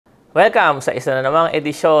Welcome sa isa na namang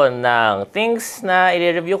edisyon ng things na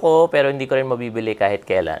i-review ko pero hindi ko rin mabibili kahit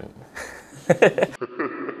kailan.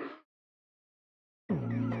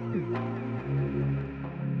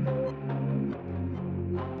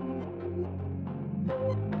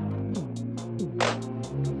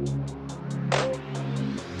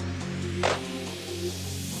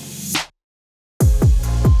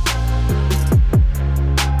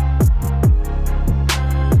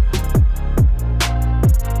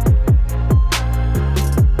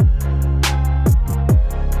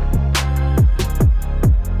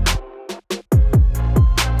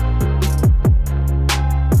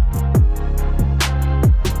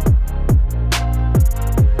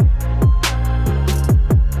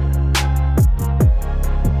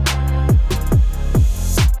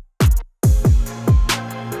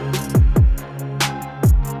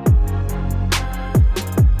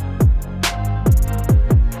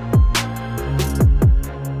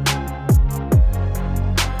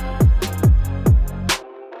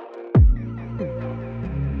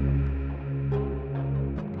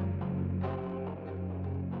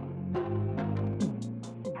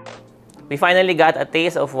 We finally got a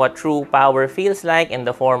taste of what true power feels like in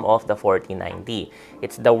the form of the 4090.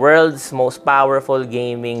 It's the world's most powerful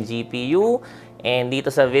gaming GPU. And dito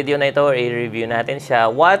sa video na ito, i-review natin siya.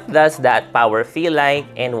 What does that power feel like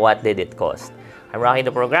and what did it cost? I'm Rocky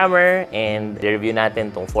the Programmer and i-review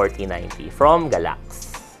natin tong 4090 from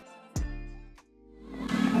Galax.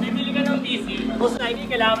 Bibili ka ng PC, most likely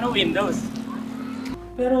kailangan ng Windows.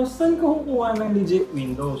 Pero saan ka kukuha ng legit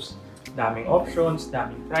Windows? Daming options,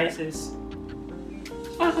 daming prices.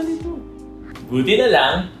 Nito. Buti na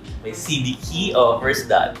lang, may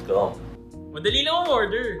cdkeyoffers.com. Madali lang ang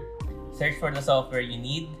order. Search for the software you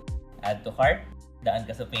need, add to cart, daan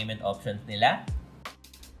ka sa payment options nila.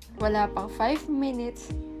 Wala pang 5 minutes,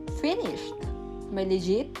 finished! May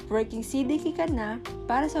legit working CDK ka na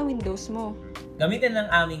para sa Windows mo. Gamitin lang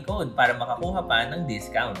aming code para makakuha pa ng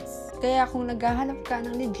discounts. Kaya kung naghahanap ka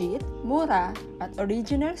ng legit, mura, at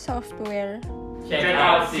original software, Check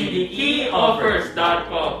out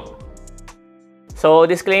cdkeyoffers.com. So,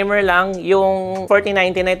 disclaimer lang, yung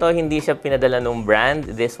 4090 na ito, hindi siya pinadala ng brand.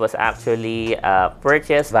 This was actually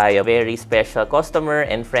purchased by a very special customer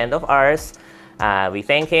and friend of ours. We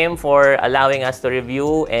thank him for allowing us to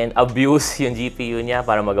review and abuse yung GPU niya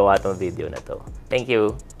para magawa tong video na to. Thank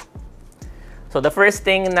you. So the first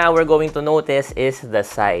thing now we're going to notice is the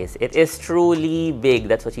size. It is truly big,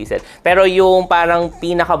 that's what she said. Pero yung parang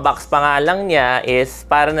pinaka-box pa nga lang niya is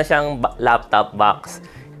para na siyang laptop box.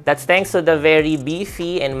 That's thanks to the very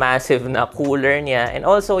beefy and massive na cooler niya and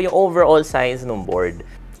also yung overall size ng board.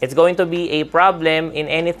 It's going to be a problem in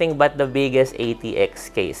anything but the biggest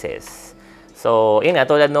ATX cases. So, yun nga,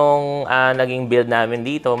 tulad nung naging build namin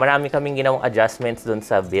dito, marami kaming ginawang adjustments dun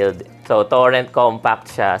sa build. So, torrent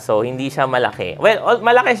compact siya. So, hindi siya malaki. Well,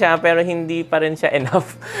 malaki siya, pero hindi pa rin siya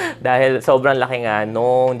enough dahil sobrang laki nga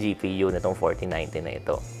nung GPU na itong 4090 na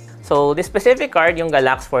ito. So, this specific card, yung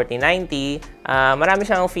Galax 4090, marami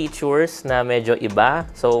siyang features na medyo iba.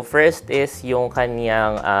 So, first is yung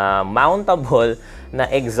kanyang mountable na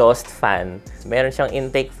exhaust fan. Meron siyang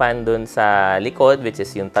intake fan dun sa likod, which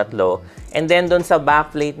is yung tatlo. And then dun sa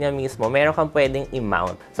backplate niya mismo, meron kang pwedeng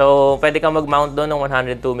i-mount. So, pwede kang mag-mount dun ng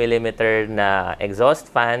 102mm na exhaust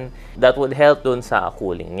fan. That would help dun sa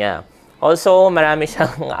cooling niya. Also, marami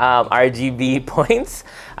siyang RGB points.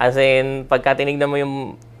 As in, pagka tinignan mo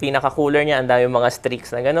yung pinaka-cooler niya, ang dami mga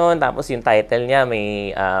streaks na ganun. Tapos yung title niya,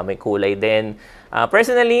 may kulay din.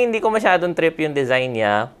 Personally, hindi ko masyadong trip yung design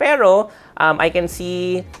niya. Pero, I can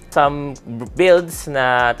see some builds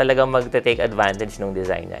na talagang magte-take advantage ng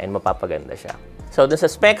design niya and mapapaganda siya. So, dun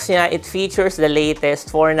sa specs niya, it features the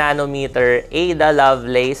latest 4nm Ada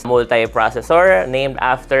Lovelace multiprocessor named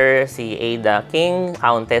after si Ada King,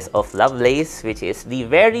 Countess of Lovelace, which is the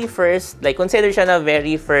very first, like consider siya na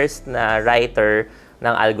very first na writer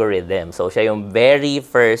ng algorithm. So, siya yung very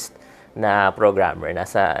first na programmer.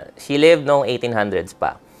 She lived noong 1800s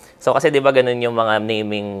pa. So, kasi di ba ganun yung mga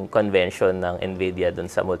naming convention ng NVIDIA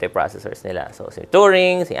dun sa multiprocessors nila. So, si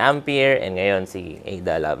Turing, si Ampere, and ngayon si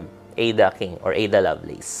Ada King or Ada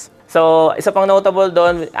Lovelace. So, isa pang notable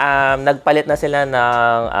doon, nagpalit na sila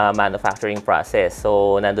ng manufacturing process.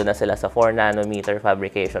 So, nandun na sila sa 4nm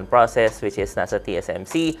fabrication process, which is nasa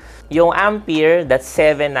TSMC. Yung Ampere, that's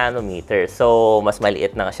 7nm. So, mas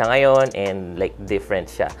maliit na siya ngayon and like different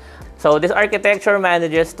siya. So, this architecture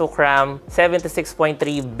manages to cram 76.3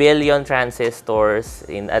 billion transistors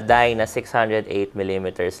in a die na 608mm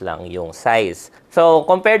lang yung size. So,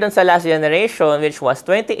 compared dun sa last generation, which was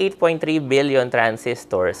 28.3 billion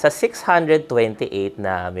transistors sa 628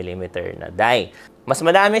 na millimeter na die. Mas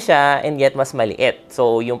madami siya and yet mas maliit.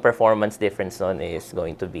 So, yung performance difference nun is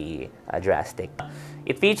going to be drastic.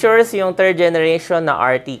 It features yung 3rd generation na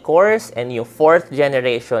RT cores and yung 4th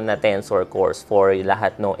generation na tensor cores for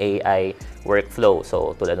lahat ng AI workflow.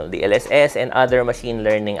 So, tulad ng DLSS and other machine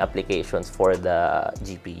learning applications for the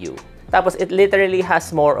GPU. Tapos, it literally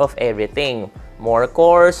has more of everything. More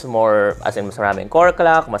cores, as in mas maraming core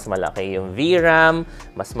clock, mas malaki yung VRAM,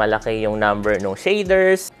 mas malaki yung number ng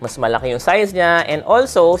shaders, mas malaki yung size niya, and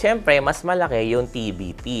also, syempre, mas malaki yung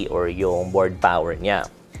TBP or yung board power niya.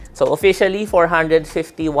 So, officially, 450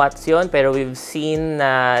 watts yun, pero we've seen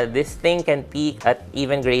na this thing can peak at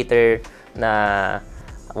even greater na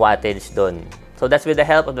wattage dun. So, that's with the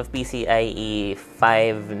help of the PCIe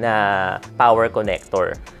 5 na power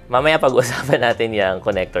connector. Mamaya pag-usapan natin yung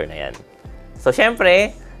connector na yan. So,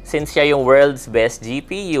 syempre, since siya yung world's best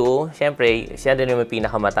GPU, syempre, siya din yung may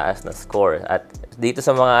pinakamataas na score. At dito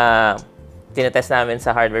sa mga tinetest namin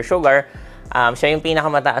sa Hardware Sugar, siya yung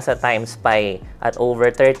pinakamataas sa TimeSpy at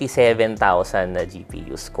over 37,000 na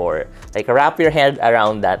GPU score. Like, wrap your head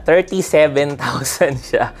around that. 37,000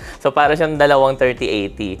 siya. So, para siyang dalawang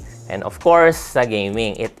 3080. And of course, sa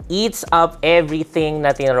gaming, it eats up everything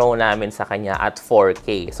na tinrow namin sa kanya at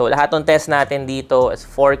 4K. So, lahat ng test natin dito is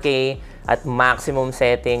 4K at maximum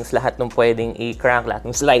settings, lahat ng pwedeng i-crank, lahat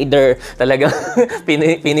ng slider, talagang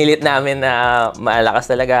pinilit namin na malakas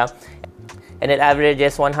talaga. And it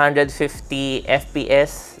averages 150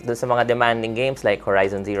 FPS dun sa mga demanding games like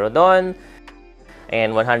Horizon Zero Dawn,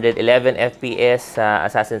 and 111 FPS sa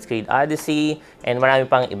Assassin's Creed Odyssey, and marami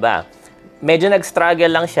pang iba. Medyo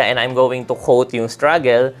nag-struggle lang siya, and I'm going to quote yung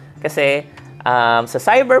struggle kasi sa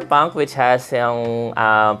Cyberpunk, which has yung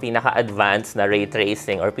pinaka-advanced na ray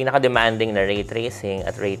tracing or pinaka-demanding na ray tracing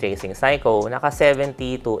at ray tracing Psycho, naka 70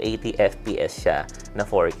 to 80 FPS siya na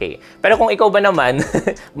 4K. Pero kung ikaw ba naman,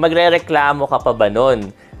 magre-reklamo ka pa ba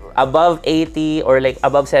nun? Above 80 or like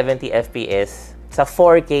above 70 FPS sa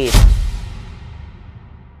 4K.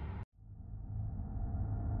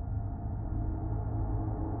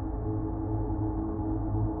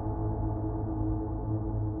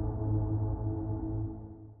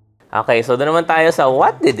 Okay, so doon naman tayo sa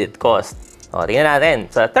what did it cost? O, tingnan natin.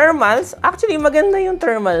 Sa thermals, actually maganda yung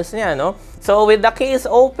thermals niya, no? So, with the case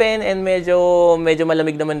open and medyo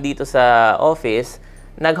malamig naman dito sa office,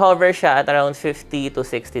 nag-hover siya at around 50 to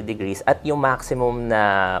 60 degrees at yung maximum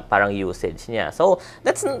na parang usage niya. So,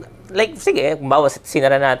 that's like, sige, bawas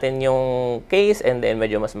sinara natin yung case and then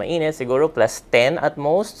medyo mas mainit, siguro plus 10 at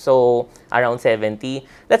most, so around 70.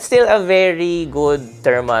 That's still a very good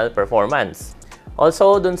thermal performance.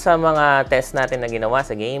 Also, dun sa mga test natin na ginawa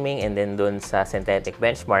sa gaming and then dun sa synthetic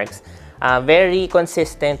benchmarks, very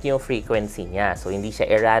consistent yung frequency niya. So, hindi siya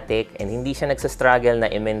erratic and hindi siya nagsastruggle na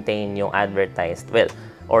i-maintain yung advertised,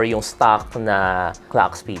 or yung stock na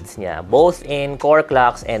clock speeds niya, both in core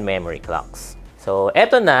clocks and memory clocks. So,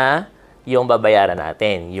 eto na yung babayaran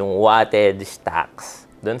natin, yung wattage tax.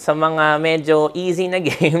 Dun sa mga medyo easy na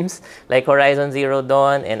games like Horizon Zero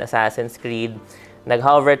Dawn and Assassin's Creed,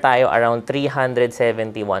 nag-hover tayo around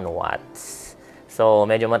 371 watts. So,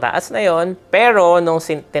 medyo mataas na yon. Pero, nung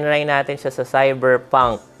tinry natin siya sa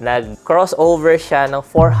Cyberpunk, nag-crossover siya ng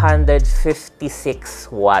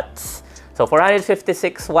 456 watts. So,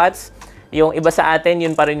 456 watts, yung iba sa atin,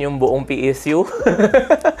 yun pa rin yung buong PSU.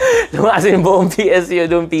 As in, buong PSU,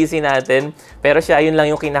 yung PC natin. Pero siya, yun lang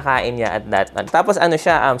yung kinakain niya at that time. Tapos, ano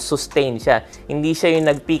siya, sustained siya. Hindi siya yung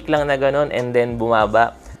nag-peak lang na ganun and then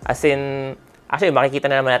bumaba. As in, actually, makikita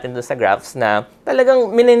na naman natin doon sa graphs na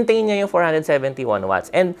talagang minentain niya yung 471 watts.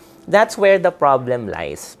 And that's where the problem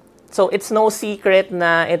lies. So, it's no secret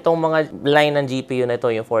na itong mga line ng GPU na ito,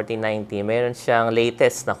 yung 4090, meron siyang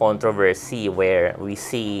latest na controversy where we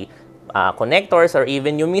see connectors or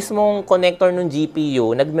even yung mismong connector ng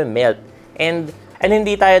GPU nagme-melt. And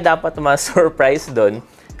hindi tayo dapat ma-surprise doon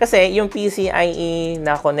kasi yung PCIe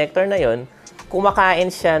na connector na yon, kumakain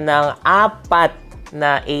siya ng 4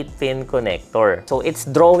 na 8-pin connector. So, it's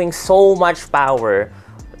drawing so much power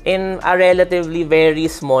in a relatively very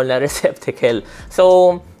small na receptacle.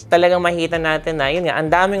 So, talagang makita natin na, yun nga, ang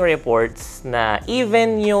daming reports na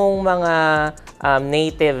even yung mga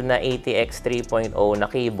native na ATX 3.0 na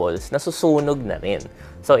cables, nasusunog na rin.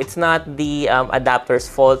 So, it's not the adapter's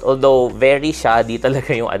fault, although very shoddy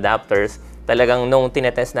talaga yung adapters. Talagang nung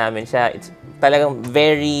tinetest namin siya, it's talagang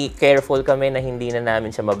very careful kami na hindi na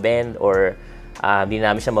namin siya mabend or hindi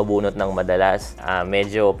namin siya mabunot ng madalas.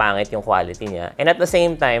 Medyo pangit yung quality niya. And at the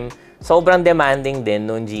same time, sobrang demanding din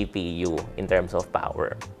nung GPU in terms of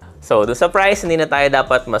power. So, doon sa price, hindi na tayo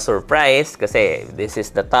dapat ma-surprise kasi this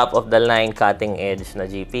is the top of the line cutting edge na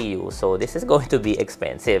GPU. So, this is going to be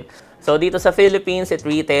expensive. So dito sa Philippines, it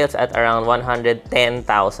retails at around 110,000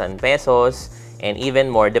 pesos and even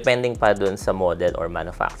more depending pa dun sa model or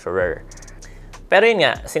manufacturer. Pero yun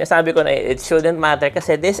nga, sinasabi ko na it shouldn't matter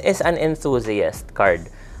kasi this is an enthusiast card.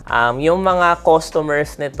 Yung mga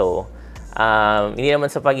customers nito, hindi naman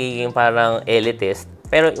sa pagiging parang elitist,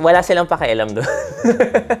 pero wala silang pakialam doon.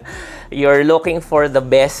 You're looking for the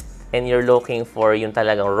best and you're looking for yung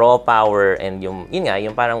talagang raw power and yun nga,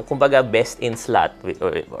 yung parang kumbaga best in slot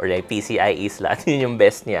or like PCIe slot, yun yung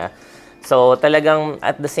best niya. So talagang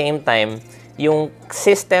at the same time, yung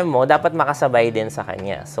system mo dapat makasabay din sa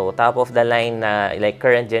kanya. So top of the line na like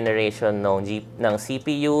current generation ng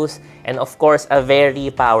CPUs and of course a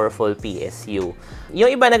very powerful PSU. Yung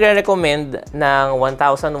iba nagre-recommend ng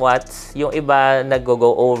 1,000 watts, yung iba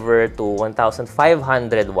nag-go over to 1,500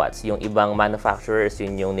 watts. Yung ibang manufacturers,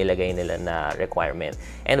 yun yung nilagay nila na requirement.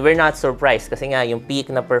 And we're not surprised kasi nga yung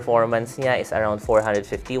peak na performance niya is around 450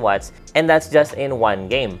 watts and that's just in one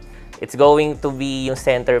game. It's going to be yung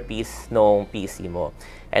centerpiece ng PC mo.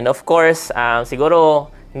 And of course, siguro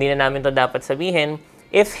hindi na namin to dapat sabihin,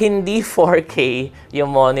 if hindi 4K yung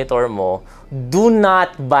monitor mo, do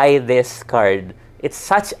not buy this card. It's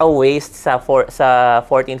such a waste sa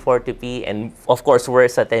 1440p and of course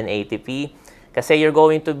worse sa 1080p. Kasi you're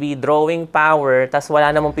going to be drawing power tas wala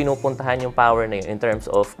namang pinupuntahan yung power na yun in terms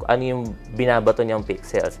of ano yung binabato niyang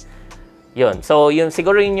pixels. Yun. So, yun,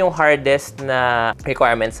 siguro yun yung hardest na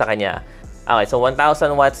requirement sa kanya. Okay, so 1,000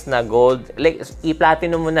 watts na gold. Like,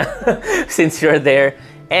 i-platinum mo na since you're there.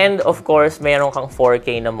 And of course, meron kang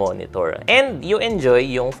 4K na monitor. And you enjoy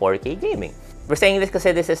yung 4K gaming. We're saying this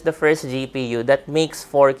kasi this is the first GPU that makes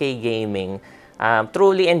 4K gaming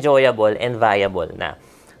truly enjoyable and viable na.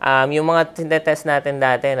 Yung mga tinetest natin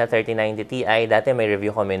dati na 3090 Ti, dati may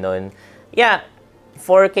review kami nun. Yeah,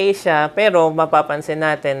 4K siya, pero mapapansin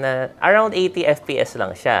natin na around 80 FPS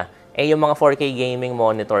lang siya. Eh, yung mga 4K gaming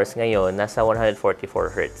monitors ngayon, nasa 144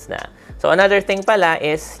 Hz na. So, another thing pala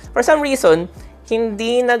is, for some reason,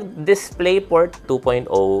 hindi nag-DisplayPort 2.0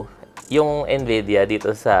 yung NVIDIA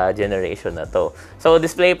dito sa generation na to. So,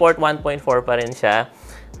 DisplayPort 1.4 pa rin siya.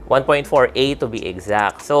 1.4A to be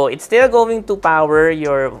exact. So, it's still going to power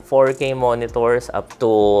your 4K monitors up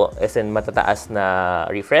to, as in matataas na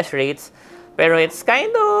refresh rates. Pero it's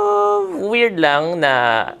kind of weird lang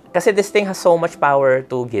na, kasi this thing has so much power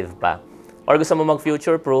to give pa. Or gusto mo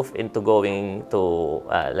mag-future-proof into going to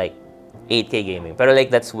like 8K gaming. Pero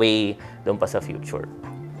like that's way doon pa sa future.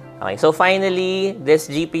 Okay, so finally, this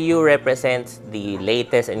GPU represents the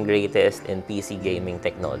latest and greatest in PC gaming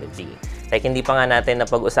technology. Like, hindi pa nga natin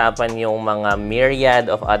napag-usapan yung mga myriad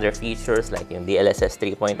of other features like yung DLSS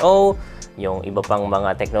 3.0, yung iba pang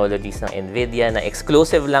mga technologies ng NVIDIA na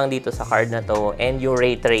exclusive lang dito sa card na to, and yung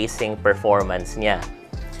ray tracing performance niya.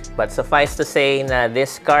 But suffice to say na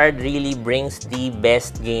this card really brings the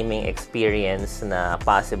best gaming experience na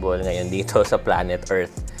possible ngayon dito sa planet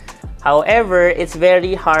Earth. However, it's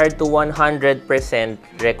very hard to 100%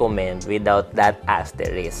 recommend without that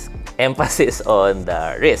asterisk. Emphasis on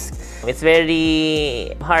the risk. It's very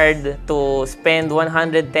hard to spend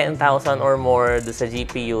 110,000 or more do sa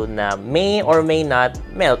GPU na may or may not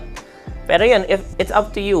melt. Pero yun, if it's up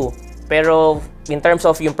to you. Pero in terms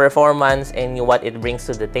of yung performance and what it brings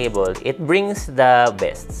to the table, it brings the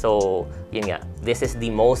best. So, yun nga, this is the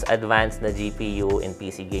most advanced na GPU in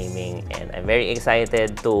PC gaming and I'm very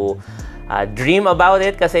excited to dream about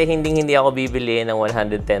it kasi hindi ako bibili ng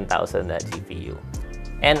 110,000 na GPU.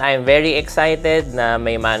 And I'm very excited na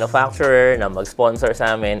may manufacturer na mag-sponsor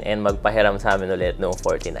sa amin and magpahiram sa amin ulit ng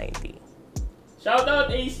 4090.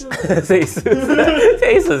 Shoutout Asus! Sa Asus. Sa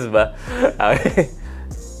Asus ba? Okay.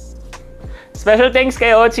 Special thanks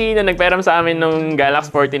kay Ochi na nagperam sa amin ng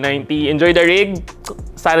Galax 4090. Enjoy the rig.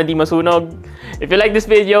 Sana di masunog. If you like this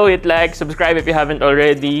video, hit like, subscribe if you haven't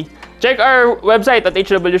already. Check our website at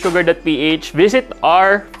hwsugar.ph. Visit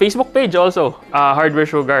our Facebook page also, Hardware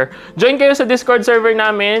Sugar. Join kayo sa Discord server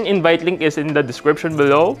namin. Invite link is in the description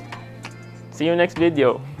below. See you next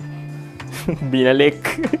video. Binalik.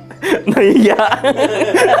 Nahiya.